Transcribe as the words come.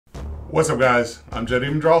What's up, guys? I'm Jed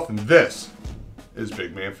Evendroth, and this is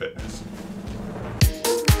Big Man Fitness.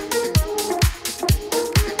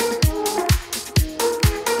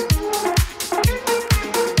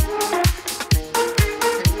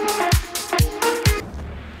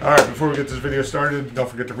 Alright, before we get this video started, don't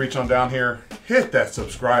forget to reach on down here, hit that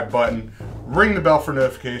subscribe button, ring the bell for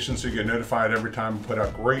notifications so you get notified every time we put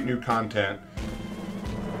out great new content,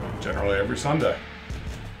 generally every Sunday.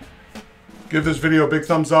 Give this video a big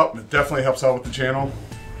thumbs up. It definitely helps out with the channel.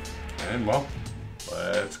 And well,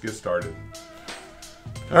 let's get started.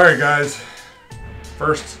 Alright guys,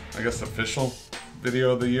 first, I guess official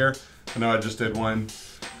video of the year. I know I just did one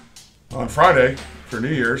on Friday for New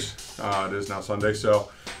Year's. It is now Sunday,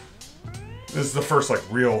 so this is the first like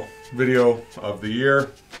real video of the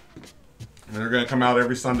year. And they're going to come out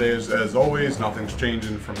every Sunday as always. Nothing's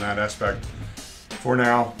changing from that aspect for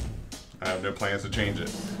now. I have no plans to change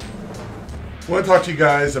it. I want to talk to you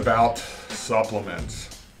guys about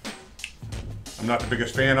supplements. I'm not the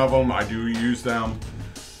biggest fan of them. I do use them.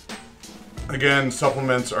 Again,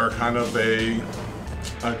 supplements are kind of a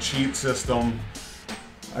cheat system,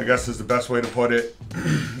 I guess is the best way to put it.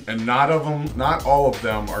 And not all of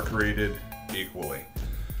them are created equally.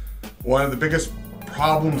 One of the biggest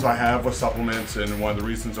problems I have with supplements, and one of the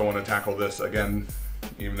reasons I want to tackle this again,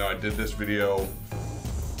 even though I did this video,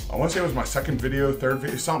 I want to say it was my second video, third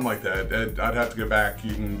video, something like that. I'd have to go back.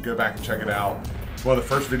 You can go back and check it out. It's one of the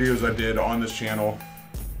first videos I did on this channel.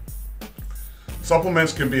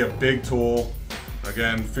 Supplements can be a big tool.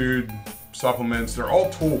 Again, food, supplements, they're all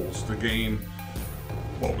tools to gain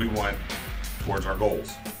what we want towards our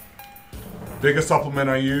goals. Biggest supplement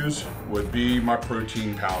I use would be my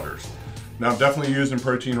protein powders. Now, I'm definitely using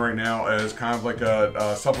protein right now as kind of like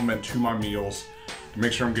a supplement to my meals to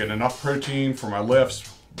make sure I'm getting enough protein for my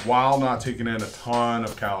lifts while not taking in a ton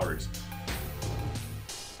of calories.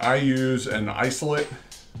 I use an isolate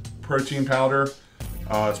protein powder.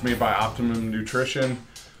 It's made by Optimum Nutrition.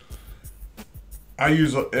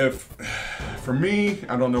 For me,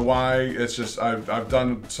 I don't know why, it's just I've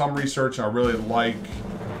done some research and I really like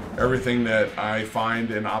everything that I find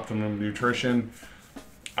in Optimum Nutrition.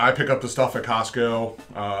 I pick up the stuff at Costco.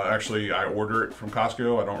 Actually, I order it from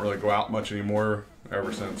Costco. I don't really go out much anymore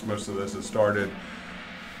ever since most of this has started.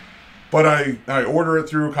 But I order it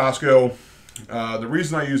through Costco. The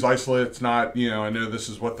reason I use isolate, it's not, I know this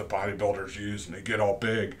is what the bodybuilders use and they get all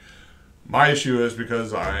big. My issue is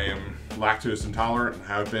because I am lactose intolerant and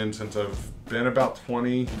have been since I've been about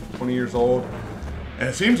 20 years old. And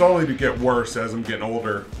it seems only to get worse as I'm getting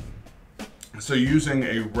older. So using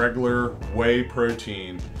a regular whey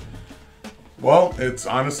protein, well, it's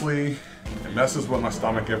honestly, it messes with my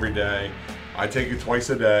stomach every day. I take it twice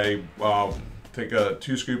a day. Take a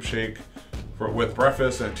 2-scoop shake with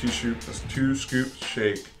breakfast and a 2-scoop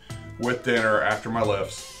shake with dinner after my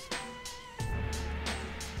lifts.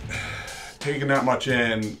 Taking that much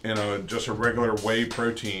in, just a regular whey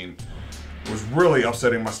protein was really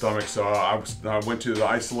upsetting my stomach. So I went to the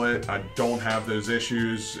isolate. I don't have those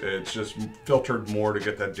issues. It's just filtered more to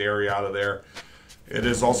get that dairy out of there. It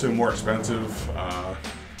is also more expensive.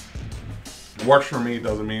 It works for me.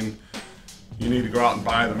 Doesn't mean you need to go out and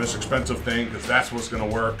buy the most expensive thing because that's what's going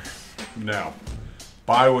to work. No.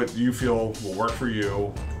 Buy what you feel will work for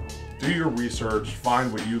you. Do your research.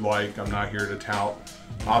 Find what you like. I'm not here to tout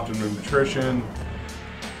Optimum Nutrition.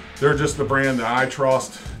 They're just the brand that I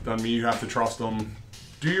trust. Doesn't mean you have to trust them.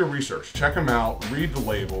 Do your research. Check them out. Read the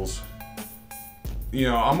labels.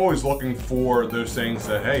 I'm always looking for those things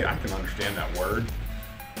that, hey, I can understand that word.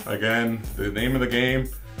 Again, the name of the game,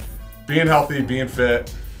 being healthy, being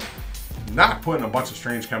fit. Not putting a bunch of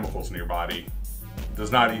strange chemicals in your body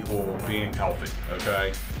does not equal being healthy,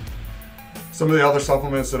 okay? Some of the other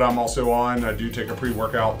supplements that I'm also on, I do take a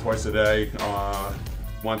pre-workout twice a day.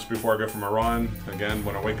 Once before I go for my run. Again,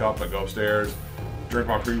 when I wake up, I go upstairs, drink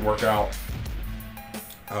my pre-workout.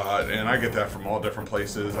 And I get that from all different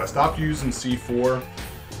places. I stopped using C4.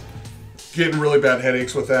 Getting really bad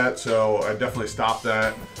headaches with that, so I definitely stopped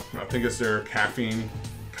that. I think it's their caffeine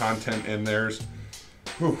content in theirs.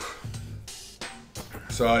 Whew.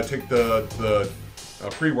 So I take the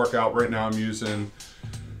pre-workout. Right now I'm using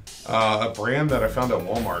a brand that I found at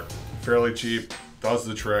Walmart. Fairly cheap, does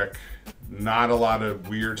the trick. Not a lot of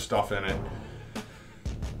weird stuff in it.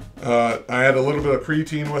 I had a little bit of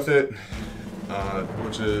creatine with it,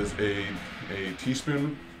 which is a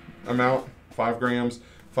teaspoon amount, 5 grams.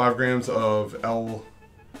 5 grams of L-carnitine,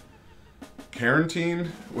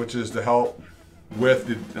 which is to help with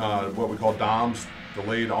what we call DOMS,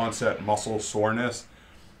 delayed onset muscle soreness.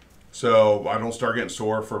 So I don't start getting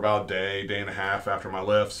sore for about a day and a half after my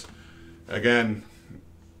lifts. Again,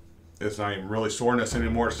 It's not even really soreness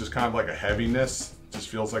anymore. It's just kind of like a heaviness. It just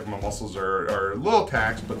feels like my muscles are a little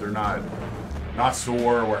taxed, but they're not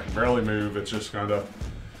sore where I can barely move. It's just kind of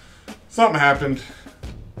something happened,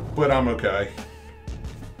 but I'm okay.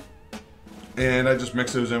 And I just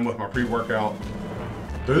mix those in with my pre-workout.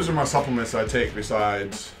 Those are my supplements I take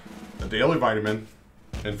besides a daily vitamin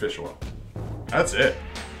and fish oil. That's it.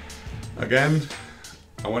 Again,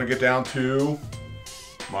 I want to get down to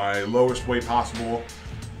my lowest weight possible.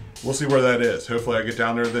 We'll see where that is. Hopefully I get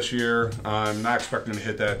down there this year. I'm not expecting to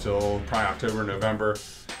hit that till probably October, November.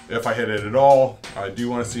 If I hit it at all, I do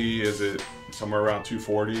want to see, is it somewhere around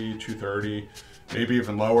 240, 230, maybe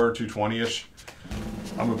even lower, 220-ish.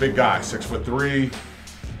 I'm a big guy, 6'3".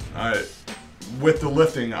 With the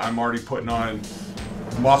lifting, I'm already putting on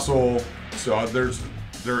muscle, so there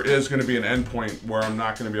is going to be an end point where I'm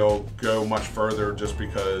not going to be able to go much further just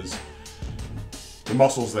because the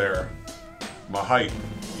muscle's there. My height,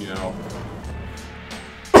 you know.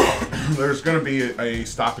 There's going to be a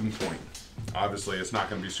stopping point. Obviously, it's not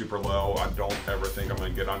going to be super low. I don't ever think I'm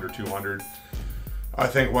going to get under 200. I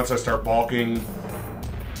think once I start bulking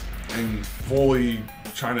and fully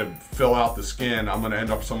trying to fill out the skin, I'm going to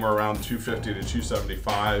end up somewhere around 250 to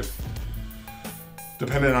 275.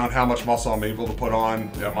 Depending on how much muscle I'm able to put on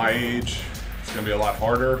at my age, it's going to be a lot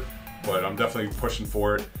harder, but I'm definitely pushing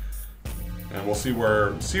for it. And we'll see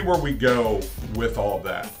where we go with all of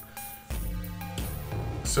that.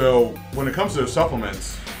 So when it comes to those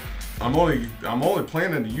supplements, I'm only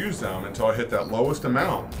planning to use them until I hit that lowest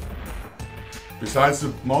amount. Besides the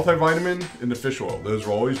multivitamin and the fish oil, those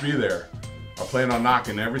will always be there. I plan on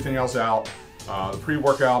knocking everything else out. The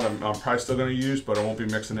pre-workout I'm probably still going to use, but I won't be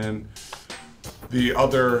mixing in the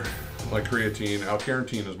other, like creatine,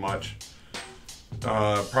 L-carnitine as much.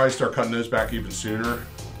 Probably start cutting those back even sooner.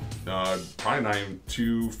 Probably not even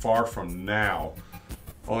too far from now.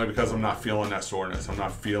 Only because I'm not feeling that soreness. I'm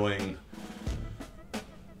not feeling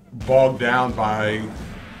bogged down by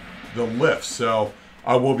the lifts. So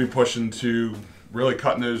I will be pushing to really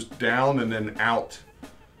cutting those down and then out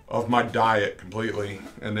of my diet completely.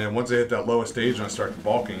 And then once I hit that lowest stage and I start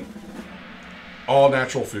bulking, all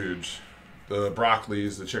natural foods. The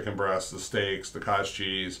broccolis, the chicken breasts, the steaks, the cottage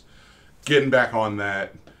cheese, getting back on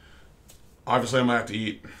that. Obviously, I'm gonna have to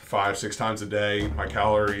eat 5-6 times a day. My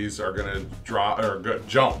calories are gonna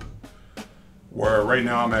jump. Where right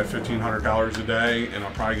now I'm at 1,500 calories a day, and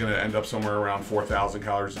I'm probably gonna end up somewhere around 4,000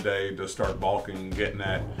 calories a day to start bulking and getting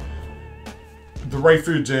that the right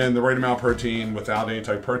foods in, the right amount of protein without any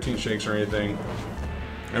type of protein shakes or anything,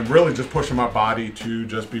 and really just pushing my body to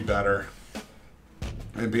just be better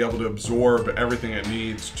and be able to absorb everything it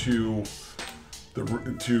needs to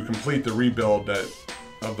complete the rebuild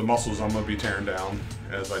of the muscles I'm going to be tearing down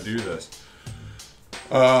as I do this.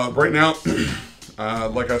 Right now,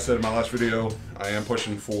 like I said in my last video, I am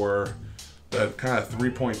pushing for that kind of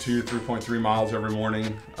 3.2, 3.3 miles every morning.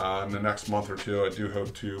 In the next month or two, I do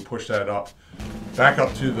hope to push that back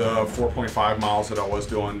up to the 4.5 miles that I was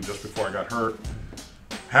doing just before I got hurt.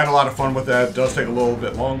 Had a lot of fun with that. It does take a little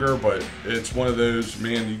bit longer, but it's one of those,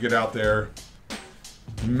 man, you get out there,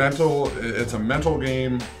 it's a mental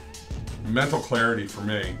game, mental clarity for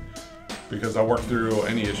me, because I work through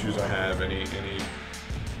any issues I have, any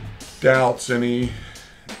doubts, any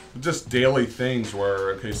just daily things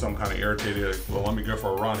where, okay, so I'm kind of irritated, like, well, let me go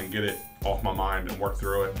for a run and get it off my mind and work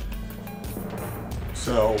through it.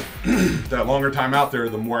 So that longer time out there,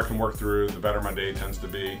 the more I can work through, the better my day tends to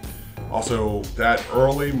be. Also, that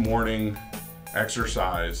early morning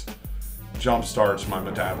exercise jump starts my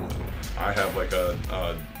metabolism. I have like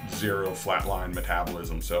a zero flatline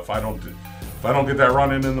metabolism, so if I don't get that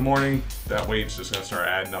run in the morning, that weight's just gonna start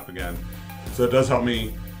adding up again. So it does help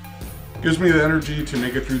me, gives me the energy to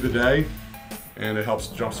make it through the day, and it helps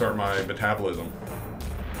jumpstart my metabolism.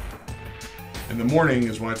 In the morning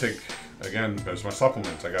is when I take, again, those my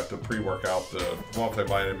supplements. I got the pre-workout, the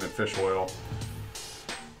multivitamin, fish oil,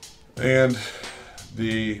 and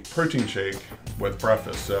the protein shake with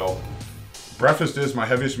breakfast. So breakfast is my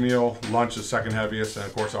heaviest meal, lunch is second heaviest, and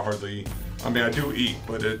of course I do eat,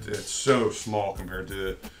 but it's so small compared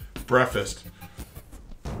to breakfast.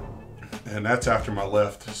 And that's after my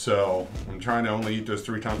lift, so I'm trying to only eat those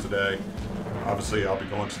 3 times a day. Obviously, I'll be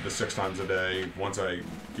going to the 6 times a day once I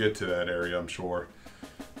get to that area, I'm sure.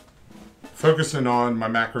 Focusing on my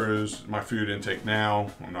macros, my food intake now.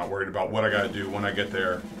 I'm not worried about what I got to do when I get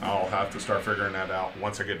there. I'll have to start figuring that out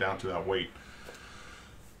once I get down to that weight.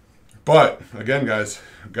 But again, guys,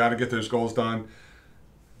 got to get those goals done.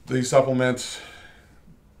 These supplements,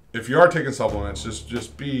 if you are taking supplements,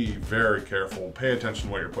 just be very careful. Pay attention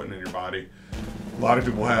to what you're putting in your body. A lot of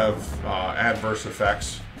people have adverse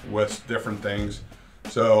effects with different things.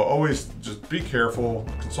 So always just be careful,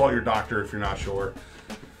 consult your doctor if you're not sure.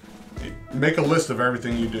 Make a list of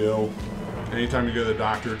everything you do. Anytime you go to the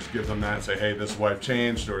doctor, just give them that and say, hey, this is what I've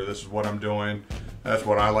changed, or this is what I'm doing. That's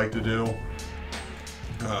what I like to do.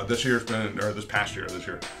 This year's been, or this past year,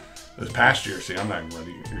 see, I'm not even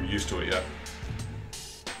ready, you're used to it yet.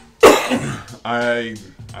 I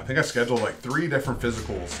think I scheduled like 3 different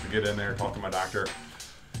physicals to get in there and talk to my doctor.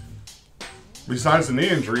 Besides the knee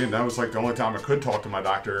injury, and that was like the only time I could talk to my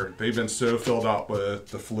doctor, they've been so filled up with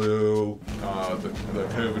the flu, the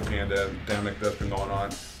COVID pandemic that's been going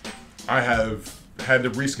on. I have had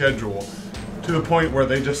to reschedule to the point where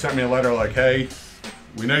they just sent me a letter like, hey,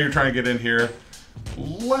 we know you're trying to get in here.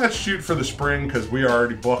 Let's shoot for the spring because we are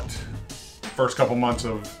already booked first couple months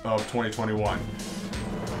of 2021.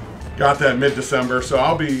 Got that mid-December, so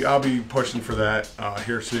I'll be pushing for that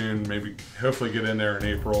here soon. Maybe hopefully get in there in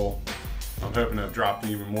April. I'm hoping to drop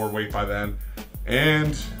even more weight by then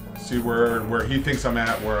and see where he thinks I'm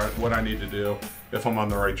at, what I need to do, if I'm on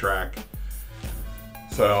the right track.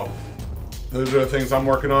 So those are the things I'm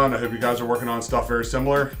working on. I hope you guys are working on stuff very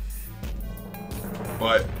similar.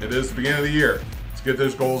 But it is the beginning of the year. Let's get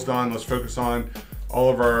those goals done. Let's focus on all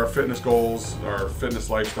of our fitness goals, our fitness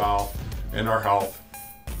lifestyle, and our health.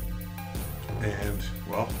 And,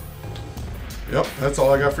 well, yep, that's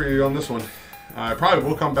all I got for you on this one. I probably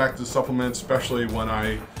will come back to supplements, especially when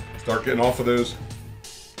I start getting off of those.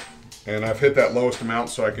 And I've hit that lowest amount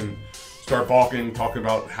so I can start talking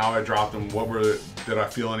about how I dropped them, did I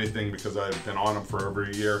feel anything because I've been on them for over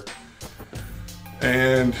a year.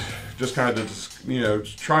 And just kind of,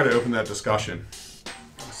 try to open that discussion.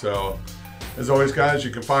 So, as always, guys,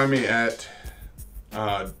 you can find me at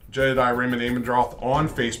Jedediah Raymond Amendroth on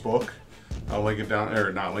Facebook. I'll link it down,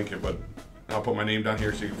 or not link it, but I'll put my name down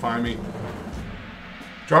here so you can find me.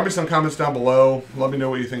 Drop me some comments down below. Let me know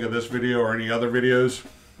what you think of this video or any other videos.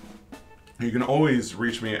 You can always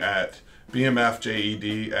reach me at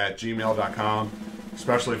bmfjed@gmail.com,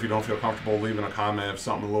 especially if you don't feel comfortable leaving a comment of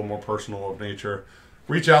something a little more personal of nature.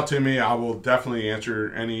 Reach out to me. I will definitely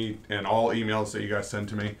answer any and all emails that you guys send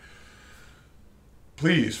to me.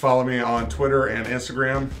 Please follow me on Twitter and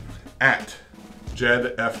Instagram at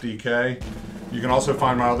JedFDK. You can also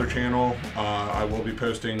find my other channel. I will be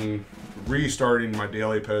restarting my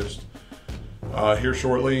daily post here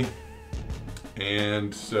shortly.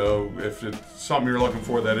 And so if it's something you're looking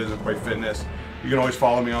for that isn't quite fitness, you can always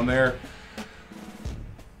follow me on there.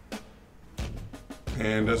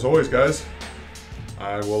 And as always, guys,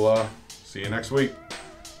 I will see you next week.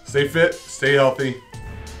 Stay fit, stay healthy.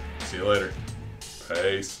 See you later.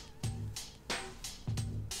 Peace.